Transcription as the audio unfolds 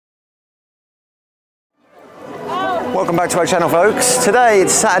Welcome back to our channel, folks. Today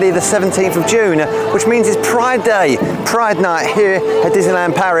it's Saturday the 17th of June, which means it's Pride Day, Pride Night here at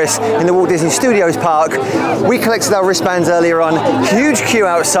Disneyland Paris in the Walt Disney Studios Park. We collected our wristbands earlier on, huge queue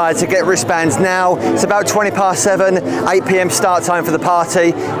outside to get wristbands now. It's about 7:20, 8 p.m. start time for the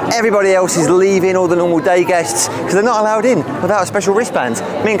party. Everybody else is leaving, all the normal day guests, because they're not allowed in without a special wristband.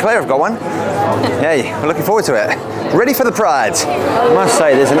 Me and Claire have got one. Yay, we're looking forward to it. Ready for the Pride. I must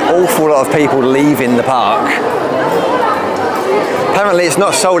say, there's an awful lot of people leaving the park. Apparently it's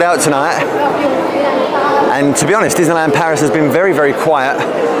not sold out tonight, and to be honest, Disneyland Paris has been very, very quiet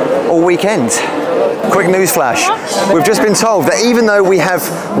all weekend. Quick news flash, we've just been told that even though we have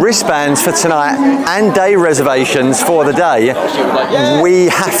wristbands for tonight and day reservations for the day, we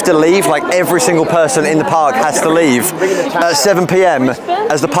have to leave, like every single person in the park has to leave at 7 p.m.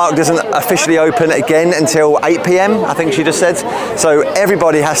 as the park doesn't officially open again until 8 p.m, I think she just said. So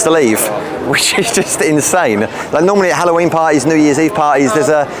everybody has to leave, which is just insane. Like normally at Halloween parties, New Year's Eve parties, there's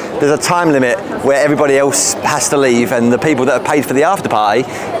a time limit where everybody else has to leave and the people that have paid for the after party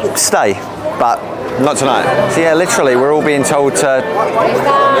stay, but not tonight. So yeah, literally we're all being told to,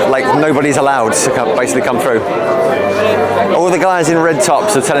 like, nobody's allowed to basically come through. All the guys in red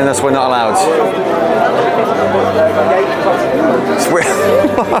tops are telling us we're not allowed.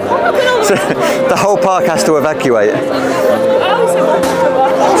 So the whole park has to evacuate.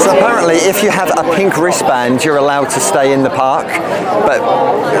 So apparently if you have a pink wristband, you're allowed to stay in the park, but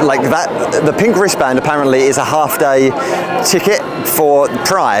like that, the pink wristband apparently is a half-day ticket for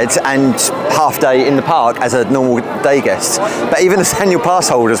Pride and half-day in the park as a normal day guest. But even as annual pass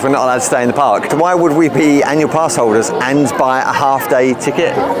holders, we're not allowed to stay in the park. So why would we be annual pass holders and buy a half-day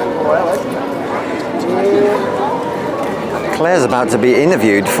ticket? Claire's about to be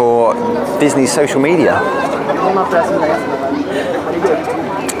interviewed for Disney's social media,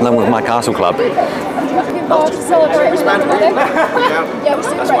 along with my Castle Club. Looking forward to celebrating with everybody. Yeah, we're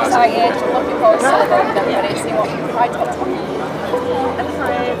super excited. Looking forward to celebrating with everybody, see what Pride's got to offer. And the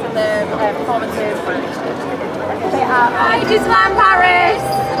parades and the performances. Hi, Disneyland Paris!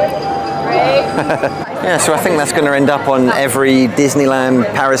 Great. Yeah, so I think that's going to end up on every Disneyland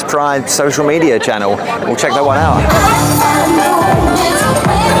Paris Pride social media channel. We'll check that one out.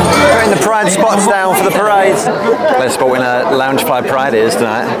 Putting the Pride spots down for the parade. Let's spot in a Loungefly Pride is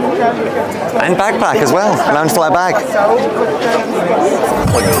tonight. And backpack as well, Loungefly bag.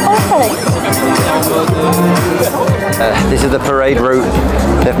 This is the parade route.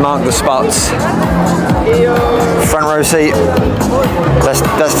 They've marked the spots. Front row seat.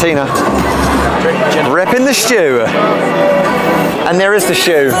 That's Tina. Repping the stew. And there is the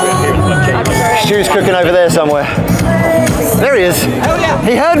stew. Stew's cooking over there somewhere. There he is.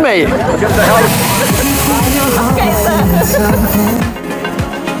 He heard me.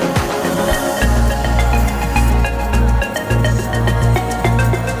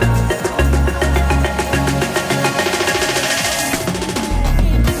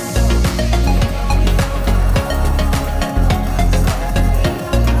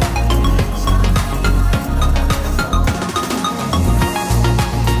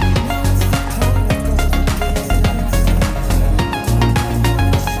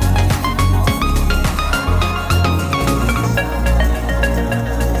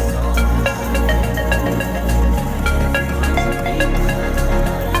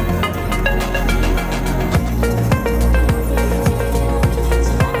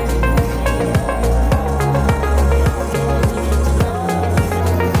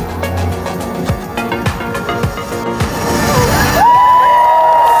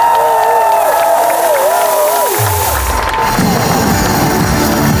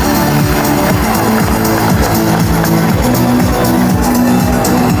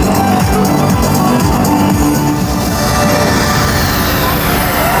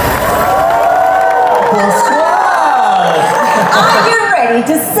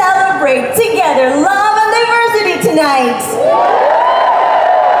 To celebrate together love and diversity tonight.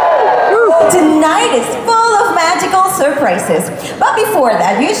 Tonight is full of magical surprises. But before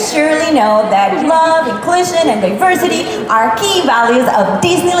that, you surely know that love, inclusion, and diversity are key values of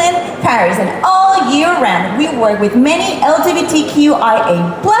Disneyland Paris. And all year round, we work with many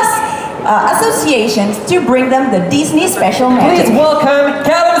LGBTQIA+ associations to bring them the Disney special magic. Please welcome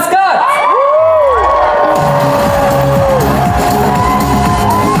Calum Scott.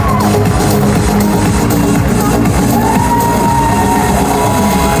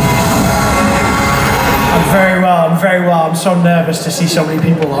 I'm very well. I'm so nervous to see so many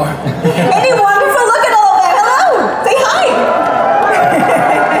people though. Hey, wonderful. Look at all of them. Hello. Say hi.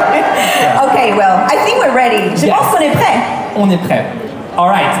 Okay, well, I think we're ready. Je pense qu'on est prêt. On est prêt. All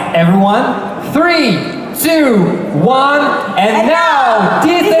right, everyone. 3, 2, 1, and now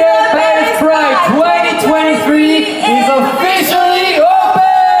Disneyland Paris Pride 2023 is officially open!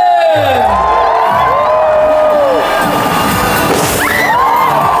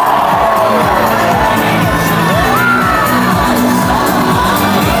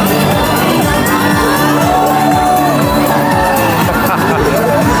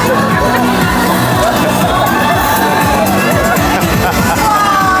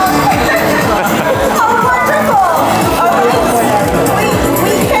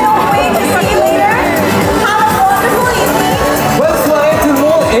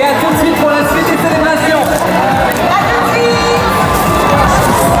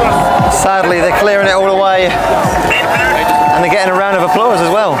 Sadly, they're clearing it all away and they're getting a round of applause as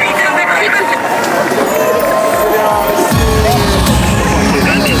well.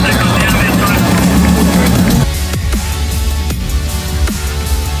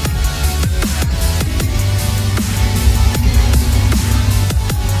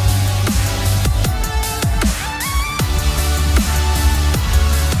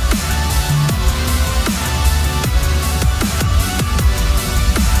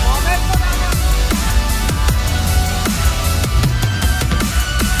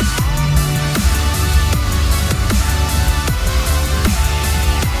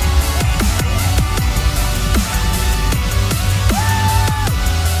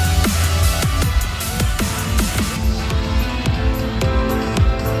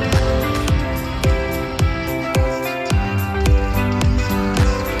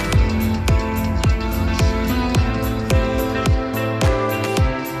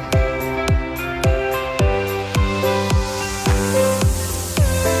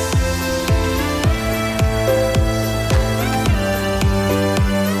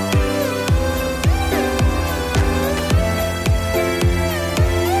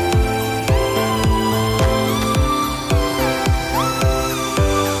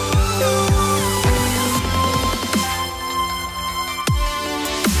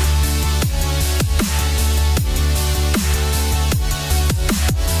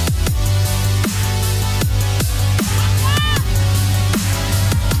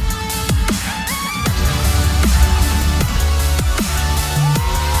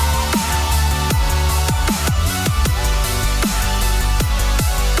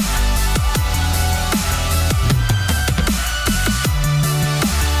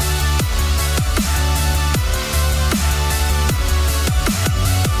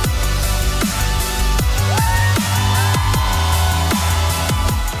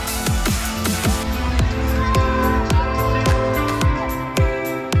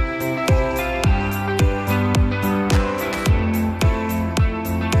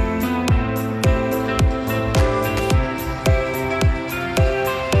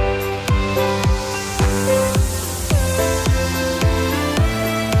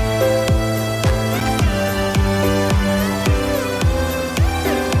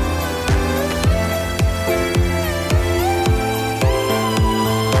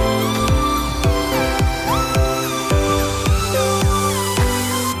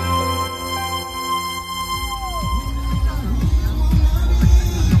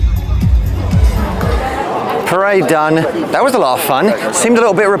 Parade done. That was a lot of fun. Seemed a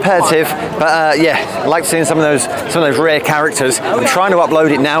little bit repetitive, but yeah, I like seeing some of those rare characters. I'm trying to upload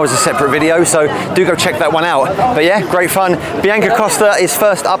it now as a separate video, so do go check that one out. But yeah, great fun. Bianca Costa is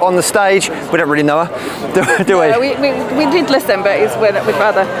first up on the stage. We don't really know her, do we? Yeah, we did listen, but we'd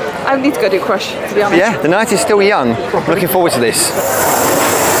rather. I need to go do Crush, to be honest. Yeah, the night is still young. Looking forward to this.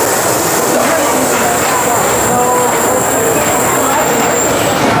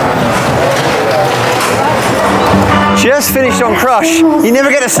 Just finished on Crush. You never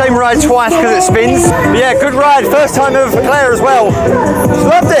get the same ride twice because it spins. But yeah, good ride. First time ever for Claire as well. She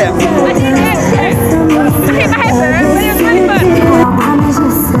loved it. I did it. I hit my head there, but it was really fun.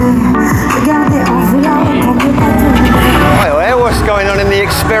 Well, there, what's going on in the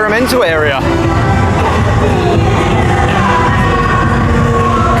experimental area?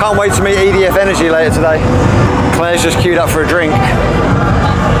 Can't wait to meet EDF Energy later today. Claire's just queued up for a drink.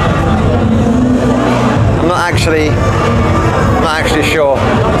 I'm not actually sure.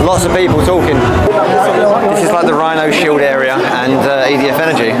 Lots of people talking. This is like the Rhino Shield area and EDF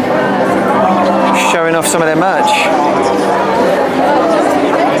Energy. Showing off some of their merch.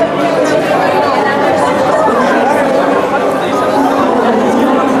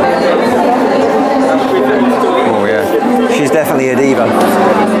 Oh yeah, she's definitely a diva.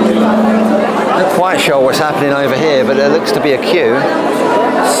 Not quite sure what's happening over here, but there looks to be a queue.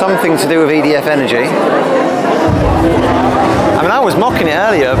 Something to do with EDF Energy. I mean, I was mocking it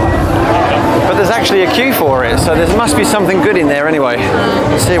earlier, but there's actually a queue for it, so there must be something good in there anyway.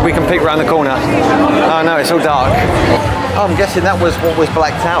 Let's see if we can peek around the corner. Oh no, it's all dark. Oh, I'm guessing that was what was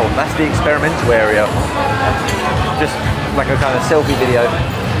blacked out. That's the experimental area. Just like a kind of selfie video.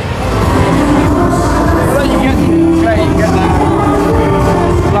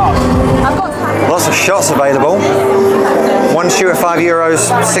 Lots of shots available. One shoe at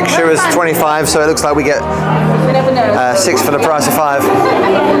 €5, 6 shoes 25, so it looks like we get 6 for the price of 5.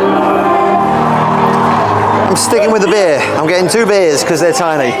 I'm sticking with the beer. I'm getting 2 beers because they're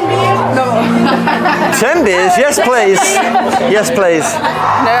tiny. No. 10 beers? Yes, please. Yes, please.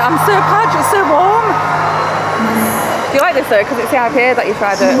 No, I'm so parched. It's so warm. Do you like this though? Because it's the IPA that you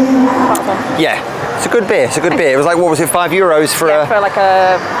tried it. Yeah. It's a good beer, it's a good beer. It was like, what was it, €5 for for like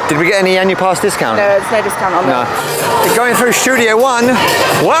a... Did we get any annual pass discount? No, there's no discount on that. No. Going through Studio 1.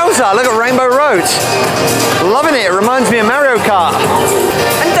 Wowza, look at Rainbow Road. Loving it, reminds me of Mario Kart.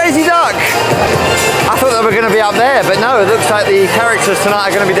 And Daisy Duck. I thought they were going to be up there, but no, it looks like the characters tonight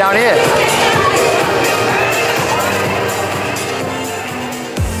are going to be down here.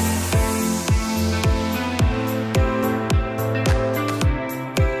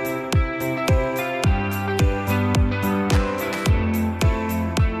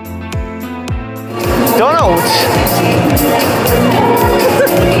 McDonald's.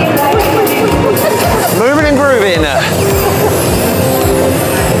 Moving and grooving.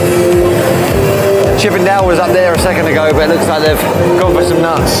 Chip and Dale was up there a second ago, but it looks like they've gone for some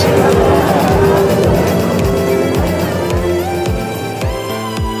nuts.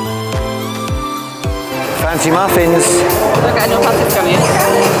 Fancy muffins. Look at no plastics coming in.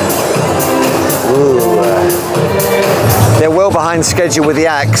 Ooh. They're well behind schedule with the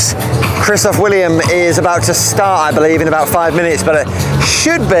acts. Christophe William is about to start, I believe, in about 5 minutes, but it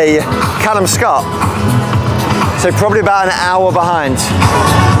should be Calum Scott. So probably about an hour behind.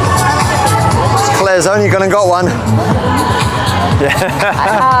 Claire's only gone and got one.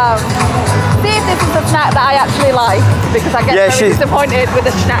 Yeah. See if this is a snack that I actually like, because I get so disappointed with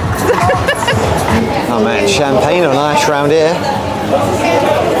the snacks. Oh man, champagne on ice round here.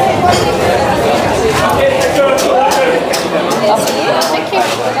 Thank you.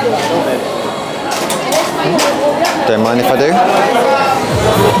 Don't mind if I do.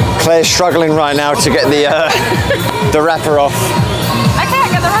 Claire's struggling right now to get the wrapper off. I can't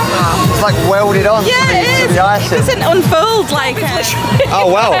get the wrapper off. It's like welded on to the icing. It doesn't unfold like oh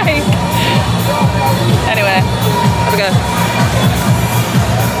well. Anyway, have a go.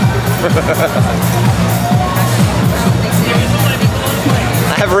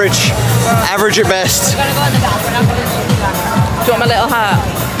 Average at best. Do you want my little heart?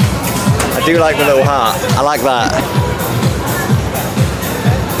 I do like the little heart. I like that.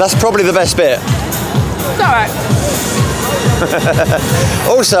 That's probably the best bit. It's alright.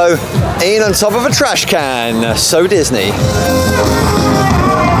 Also, Ian on top of a trash can. So Disney.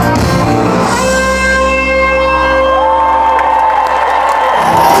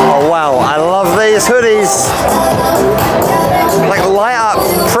 Oh wow, I love these hoodies. Like light up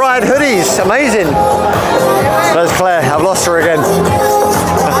Pride hoodies, amazing. There's Claire, I've lost her again.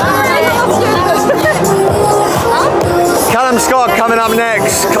 Calum Scott coming up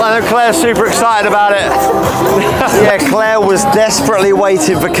next. I know Claire's super excited about it. Yeah, Claire was desperately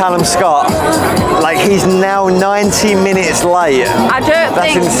waiting for Calum Scott. Like he's now 90 minutes late. I don't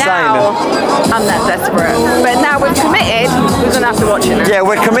think insane. Now I'm that desperate. But now we're committed, we're going to have to watch it now. Yeah,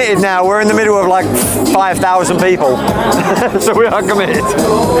 we're committed now. We're in the middle of like 5,000 people. So we are committed.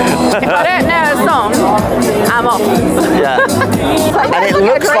 If I don't know a song, I'm off. Yeah. And it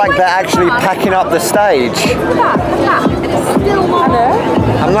looks like they're actually packing up the stage.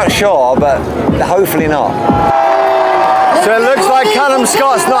 I'm not sure, but hopefully not. So it looks like Calum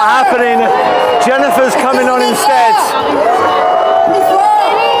Scott's not happening. Jenifer's coming on instead.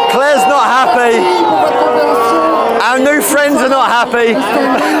 Claire's not happy. Our new friends are not happy.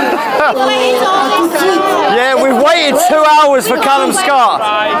 Yeah, we've waited 2 hours for Calum Scott.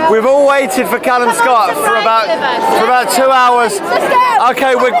 We've all waited for Calum Scott for about 2 hours.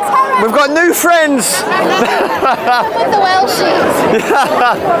 Okay, we've got new friends. With the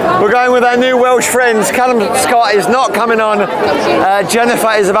Welshies. We're going with our new Welsh friends. Calum Scott is not coming on.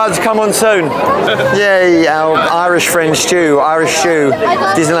 Jenifer is about to come on soon. Yay, our Irish friend Stu,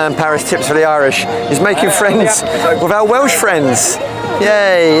 Disneyland Paris Tips for the Irish, is making friends with our Welsh friends.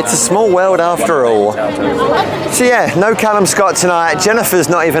 Yay, it's a small world after all. So yeah, no Calum Scott tonight. Jenifer's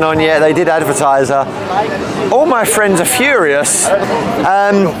not even on yet. They did advertise her. All my friends are furious.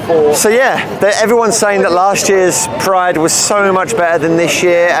 So yeah, everyone's saying that last year's Pride was so much better than this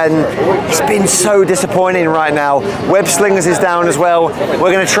year, and it's been so disappointing right now. Web Slingers is down as well.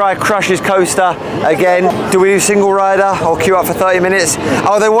 We're going to try Crush's Costa again. Do we do single rider or queue up for 30 minutes?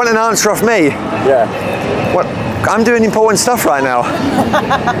 Oh, they want an answer off me. Yeah. What? I'm doing important stuff right now.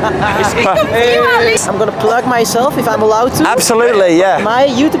 I'm gonna plug myself if I'm allowed to. Absolutely, yeah. My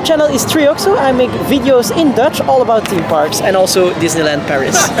YouTube channel is Trioxo. I make videos in Dutch all about theme parks and also Disneyland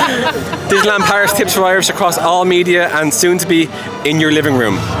Paris. Disneyland Paris tips for Irish across all media and soon to be in your living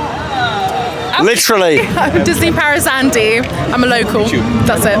room. Literally. I'm Disney Paris Andy. I'm a local.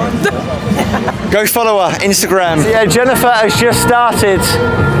 That's it. Go follow her, Instagram. So yeah, Jenifer has just started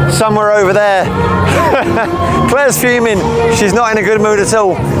somewhere over there. Claire's fuming. She's not in a good mood at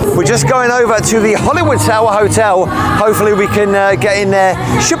all. We're just going over to the Hollywood Tower Hotel. Hopefully we can get in there.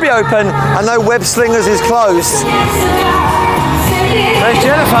 Should be open. I know Web Slingers is closed. There's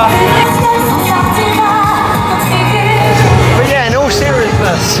Jenifer. But yeah, in all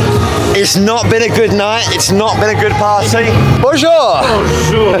seriousness, it's not been a good night. It's not been a good party. Bonjour.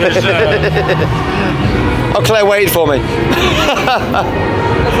 Bonjour. Oh, Claire waited for me.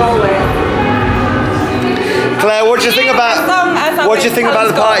 Claire, what do you think about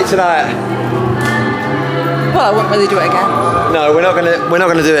the party tonight? Well, I wouldn't really do it again. No, we're not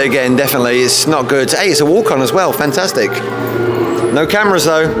gonna do it again. Definitely, it's not good. Hey, it's a walk-on as well. Fantastic. No cameras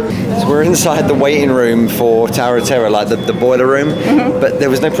though. So we're inside the waiting room for Tower of Terror, like the boiler room, but there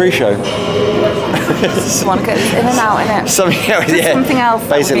was no pre-show. Just want to get us in and out, innit? Something else.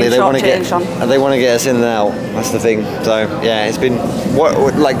 Basically, they want to get us in and out. That's the thing. So yeah, it's been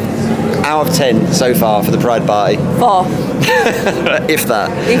what like out of 10 so far for the Pride party. 4. If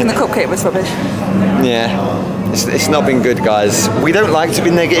that. Even the cupcake was rubbish. Yeah, it's not been good, guys. We don't like to be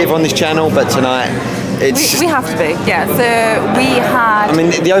negative on this channel, but tonight. We have to be, yeah. So we had. I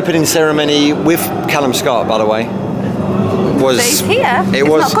mean, the opening ceremony with Calum Scott, by the way, was. So it's here. It's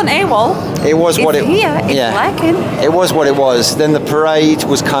not gone AWOL. It was what it. Here. It's working. It was what it was. Then the parade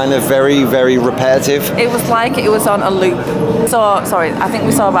was kind of very, very repetitive. It was like it was on a loop. So sorry, I think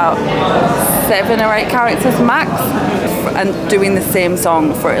we saw about 7 or 8 characters max, and doing the same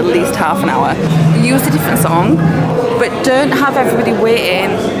song for at least half an hour. Use a different song, but don't have everybody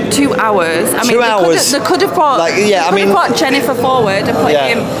waiting 2 hours. I mean, 2 hours. They could have brought. Like, yeah, they could have brought Jenifer forward and put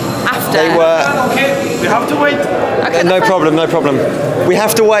him after. They were. Okay, we have to wait. Okay, no problem. No problem. We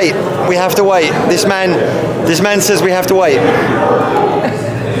have to wait. We have to wait. This man says we have to wait.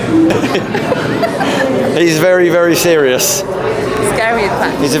 He's very, very serious. Scary, in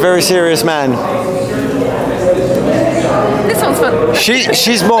fact. He's a very serious man. This one's fun.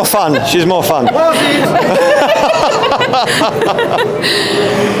 She's more fun. She's more fun.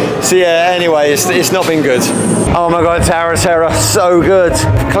 So yeah, anyway, it's not been good. Oh my God, Tower of Terror, so good.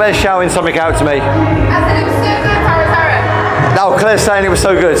 Claire's shouting something out to me. I said it was so good, Tower of Terror. Oh, Claire's saying it was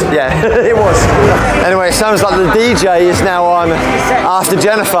so good. Yeah, it was. Anyway, it sounds like the DJ is now on after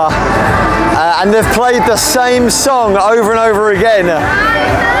Jenifer. And they've played the same song over and over again.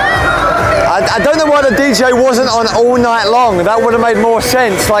 I don't know why the DJ wasn't on all night long. That would have made more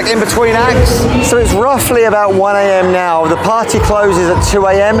sense, like in between acts. So it's roughly about 1 AM now. The party closes at 2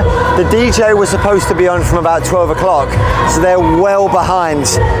 AM. The DJ was supposed to be on from about 12 o'clock. So they're well behind.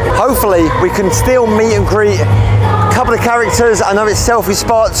 Hopefully we can still meet and greet a couple of characters. I know it's selfie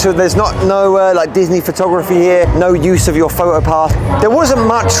spots, so there's no like Disney photography here, no use of your photo pass. There wasn't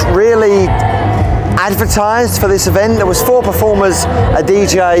much really advertised for this event. There was 4 performers, a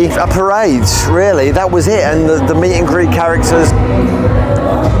DJ, a parade, really. That was it, and the meet and greet characters.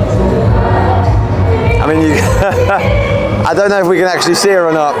 I mean, I don't know if we can actually see her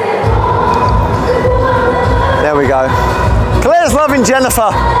or not. There we go. Claire's loving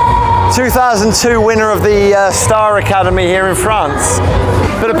Jenifer. 2002 winner of the Star Academy here in France.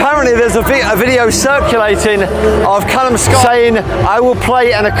 But apparently there's a video circulating of Calum Scott saying, I will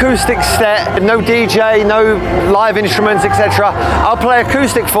play an acoustic set, no DJ, no live instruments, etc. I'll play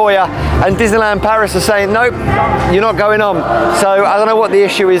acoustic for you. And Disneyland Paris are saying, nope, you're not going on. So I don't know what the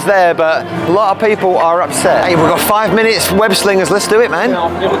issue is there, but a lot of people are upset. Hey, we've got 5 minutes, Web Slingers, let's do it, man.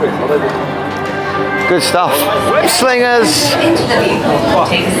 Good stuff. Web Slingers.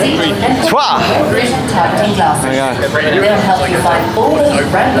 Toi.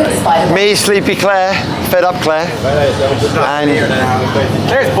 Me, Sleepy Claire, Fed Up Claire, and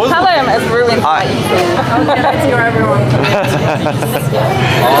Calum is ruined. everyone.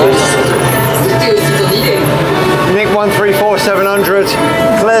 Nick 134 700.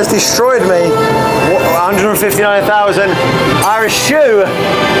 Claire's destroyed me. 159,000. Irish Shoe.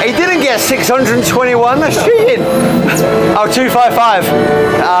 He didn't get 621. That's cheating. Oh, 255.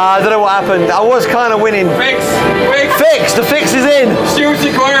 I don't know what happened. I was kind of winning. Fix. The fix is in. Stuart's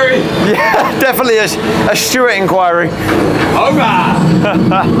inquiry. Yeah, definitely a Stuart inquiry. Oh God.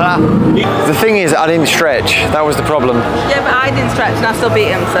 The thing is, I didn't stretch. That was the problem. Yeah, but I didn't stretch and I still beat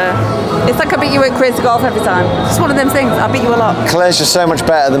him, so it's like I beat you at crazy golf every time. It's one of them things. I beat you a lot. Claire's just so much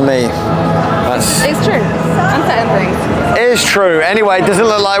better than me. It's true. I'm certain things. It is true. Anyway, it doesn't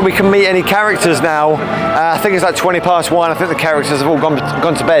look like we can meet any characters now. I think it's like 1. I think the characters have all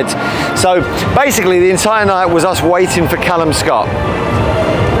gone to bed. So basically, the entire night was us waiting for Calum Scott.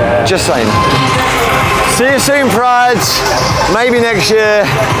 Just saying. See you soon, Prides. Maybe next year.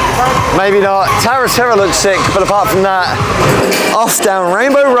 Maybe not. Terra looks sick, but apart from that, off down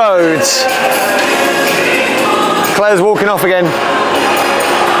Rainbow Roads. Claire's walking off again.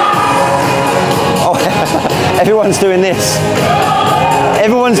 Oh, everyone's doing this.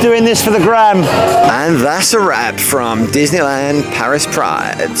 Everyone's doing this for the gram. And that's a wrap from Disneyland Paris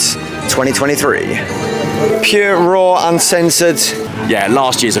Pride 2023. Pure, raw, uncensored. Yeah,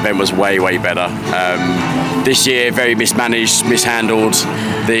 last year's event was way better. This year, very mismanaged, mishandled.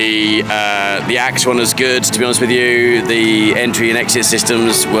 The Axe one was good, to be honest with you. The entry and exit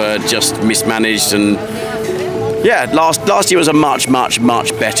systems were just mismanaged, and yeah, last year was a much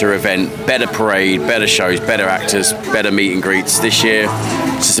better event, better parade, better shows, better actors, better meet and greets. This year,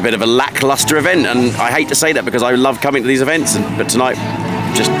 it's just a bit of a lackluster event, and I hate to say that because I love coming to these events, but tonight,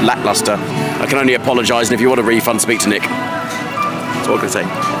 just lackluster. I can only apologise, and if you want a refund, speak to Nick. That's all I can say.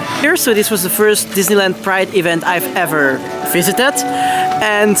 So this was the first Disneyland Pride event I've ever visited,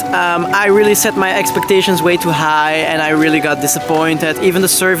 and I really set my expectations way too high, and I really got disappointed. Even the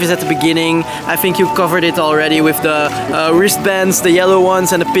service at the beginning, I think you covered it already with the wristbands, the yellow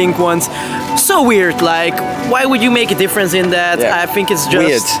ones and the pink ones. So weird, like, why would you make a difference in that? Yeah. I think it's just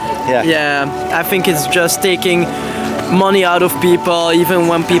weird. Yeah, I think it's just taking money out of people, even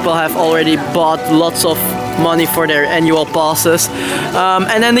when people have already bought lots of money for their annual passes.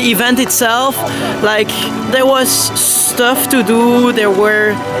 And then the event itself, like, there was stuff to do, there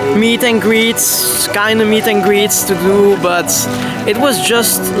were meet and greets, kind of meet and greets to do, but it was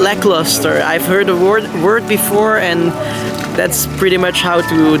just lackluster. I've heard the word before, and that's pretty much how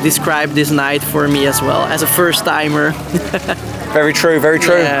to describe this night for me as well, as a first timer. Very true, very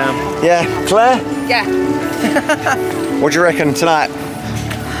true. Yeah. Claire? Yeah. What do you reckon tonight?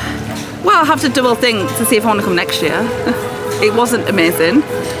 Well, I'll have to double think to see if I want to come next year. It wasn't amazing.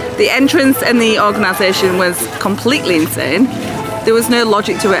 The entrance and the organisation was completely insane. There was no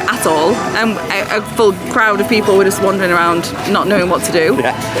logic to it at all, and a full crowd of people were just wandering around not knowing what to do.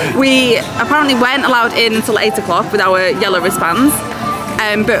 Yeah. We apparently weren't allowed in until 8 o'clock with our yellow wristbands,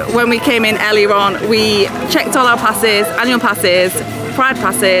 but when we came in earlier on, we checked all our passes, annual passes, Pride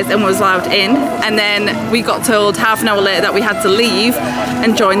passes, and was allowed in, and then we got told half an hour later that we had to leave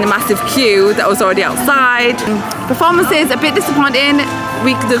and join the massive queue that was already outside. Performances, a bit disappointing.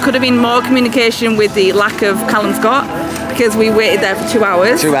 There could have been more communication with the lack of Calum Scott, because we waited there for 2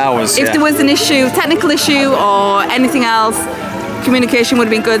 hours. 2 hours, If there was an issue, technical issue or anything else, communication would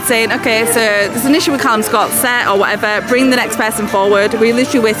have been good, saying, okay, so there's an issue with Calum Scott's set or whatever, bring the next person forward. We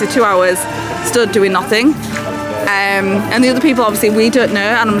literally wasted 2 hours, stood doing nothing. And the other people, obviously, we don't know,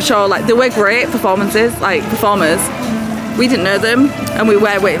 and I'm sure, like, they were great performances, like, performers. We didn't know them, and we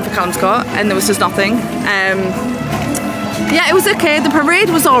were waiting for Calum Scott, and there was just nothing. Yeah, it was okay. The parade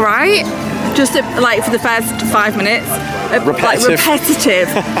was all right, just like for the first 5 minutes. Repetitive.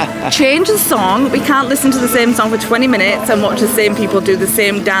 Change the song. We can't listen to the same song for 20 minutes and watch the same people do the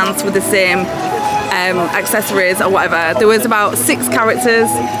same dance with the same accessories or whatever. There was about 6 characters.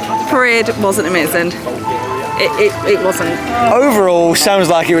 Parade wasn't amazing. It wasn't. Overall, sounds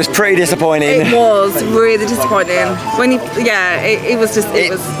like it was pretty disappointing. It was really disappointing.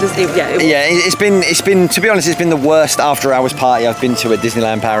 It's been, to be honest, it's been the worst after hours party I've been to at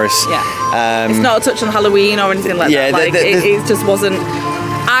Disneyland Paris. Yeah. It's not a touch on Halloween or anything like that. Like, it just wasn't.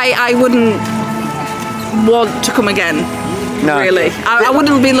 I wouldn't want to come again. No. Really. I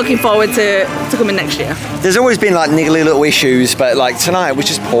wouldn't be looking forward to coming next year. There's always been like niggly little issues, but like tonight was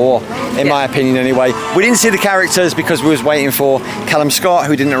just poor, in my opinion anyway. We didn't see the characters because we was waiting for Calum Scott,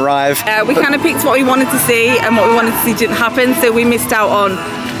 who didn't arrive. We kind of picked what we wanted to see, and what we wanted to see didn't happen, so we missed out on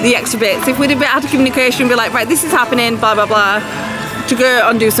the extra bits. If we'd have had communication, be like, right, this is happening, blah, blah, blah, to go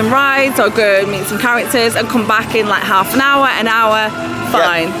and do some rides or go and meet some characters and come back in like an hour,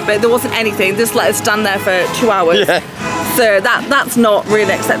 fine. But there wasn't anything. Just let us stand there for 2 hours. So that's not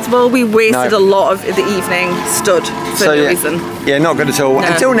really acceptable. We wasted a lot of the evening stood for no reason. Yeah, not good at all. No.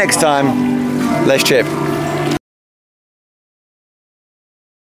 Until next time, let's chip.